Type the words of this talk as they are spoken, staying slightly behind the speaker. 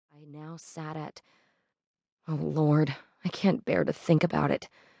now sat at. Oh, Lord, I can't bear to think about it.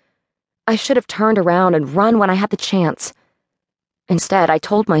 I should have turned around and run when I had the chance. Instead, I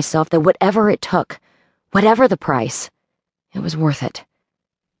told myself that whatever it took, whatever the price, it was worth it.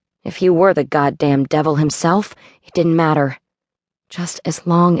 If he were the goddamn devil himself, it didn't matter, just as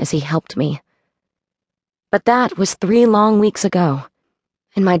long as he helped me. But that was 3 long weeks ago,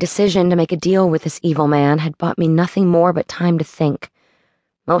 and my decision to make a deal with this evil man had bought me nothing more but time to think,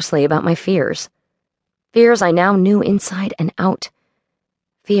 mostly about my fears. Fears I now knew inside and out.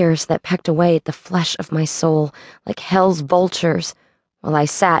 Fears that pecked away at the flesh of my soul like hell's vultures while I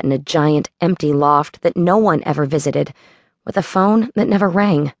sat in a giant empty loft that no one ever visited, with a phone that never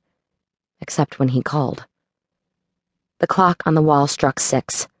rang, except when he called. The clock on the wall struck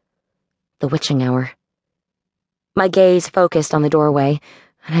 6, the witching hour. My gaze focused on the doorway,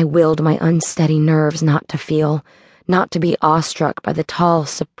 and I willed my unsteady nerves not to feel, not to be awestruck by the tall,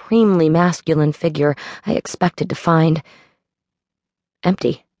 supremely masculine figure I expected to find.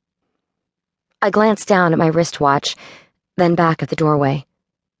 Empty. I glanced down at my wristwatch, then back at the doorway.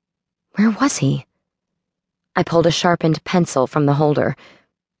 Where was he? I pulled a sharpened pencil from the holder,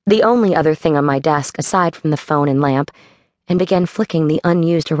 the only other thing on my desk aside from the phone and lamp, and began flicking the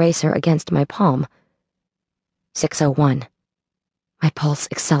unused eraser against my palm. 6:01. My pulse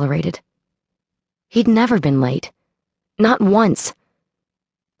accelerated. He'd never been late. Not once.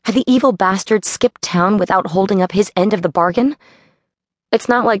 Had the evil bastard skipped town without holding up his end of the bargain? It's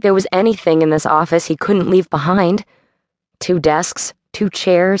not like there was anything in this office he couldn't leave behind. 2 desks, 2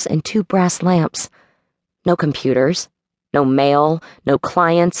 chairs, and 2 brass lamps. No computers, no mail, no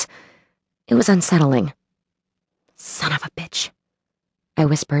clients. It was unsettling. Son of a bitch, I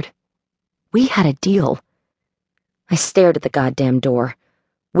whispered. We had a deal. I stared at the goddamn door,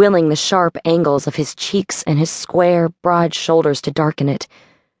 willing the sharp angles of his cheeks and his square, broad shoulders to darken it.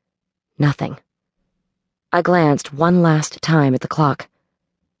 Nothing. I glanced one last time at the clock.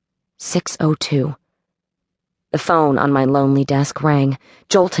 6:02. The phone on my lonely desk rang,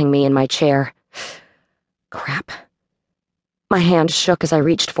 jolting me in my chair. Crap. My hand shook as I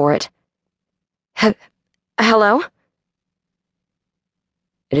reached for it. Hello?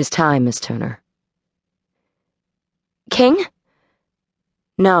 It is time, Miss Turner. King?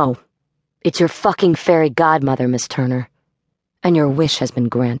 No, it's your fucking fairy godmother, Miss Turner, and your wish has been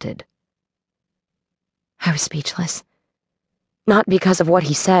granted. I was speechless. Not because of what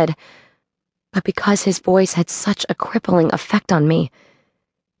he said, but because his voice had such a crippling effect on me.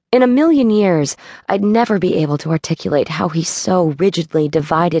 In a million years, I'd never be able to articulate how he so rigidly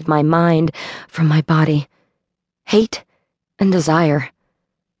divided my mind from my body. Hate and desire,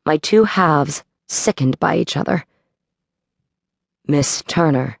 my 2 halves sickened by each other. Miss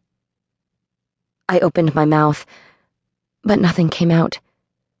Turner. I opened my mouth, but nothing came out.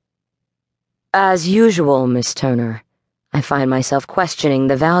 As usual, Miss Turner, I find myself questioning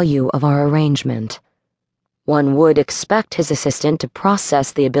the value of our arrangement. One would expect his assistant to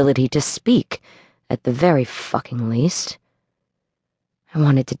process the ability to speak, at the very fucking least. I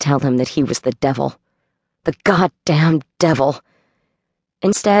wanted to tell him that he was the devil. The goddamn devil.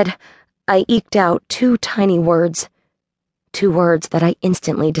 Instead, I eked out 2 tiny words. 2 words that I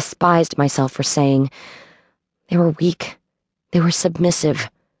instantly despised myself for saying. They were weak. They were submissive.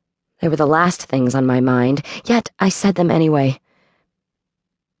 They were the last things on my mind, yet I said them anyway.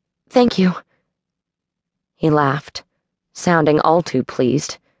 Thank you. He laughed, sounding all too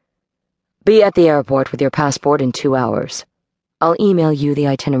pleased. Be at the airport with your passport in 2 hours. I'll email you the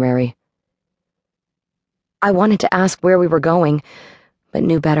itinerary. I wanted to ask where we were going, but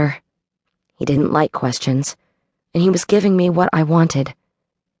knew better. He didn't like questions, and he was giving me what I wanted.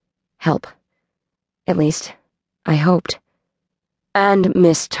 Help. At least, I hoped. And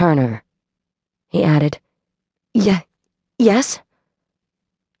Miss Turner, he added. Yes?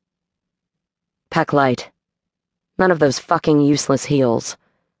 Pack light. None of those fucking useless heels.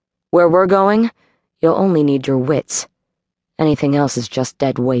 Where we're going, you'll only need your wits. Anything else is just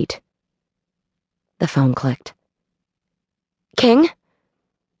dead weight. The phone clicked. King?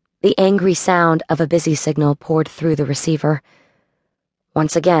 The angry sound of a busy signal poured through the receiver.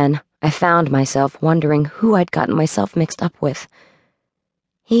 Once again, I found myself wondering who I'd gotten myself mixed up with.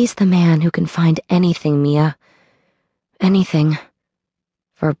 He's the man who can find anything, Mia. Anything.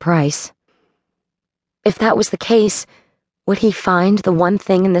 For a price. If that was the case, would he find the one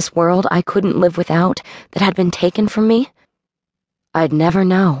thing in this world I couldn't live without that had been taken from me? I'd never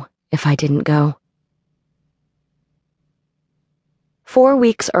know if I didn't go. 4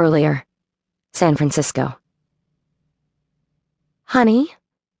 weeks earlier, San Francisco. Honey,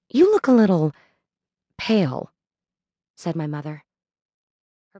 you look a little pale, said my mother.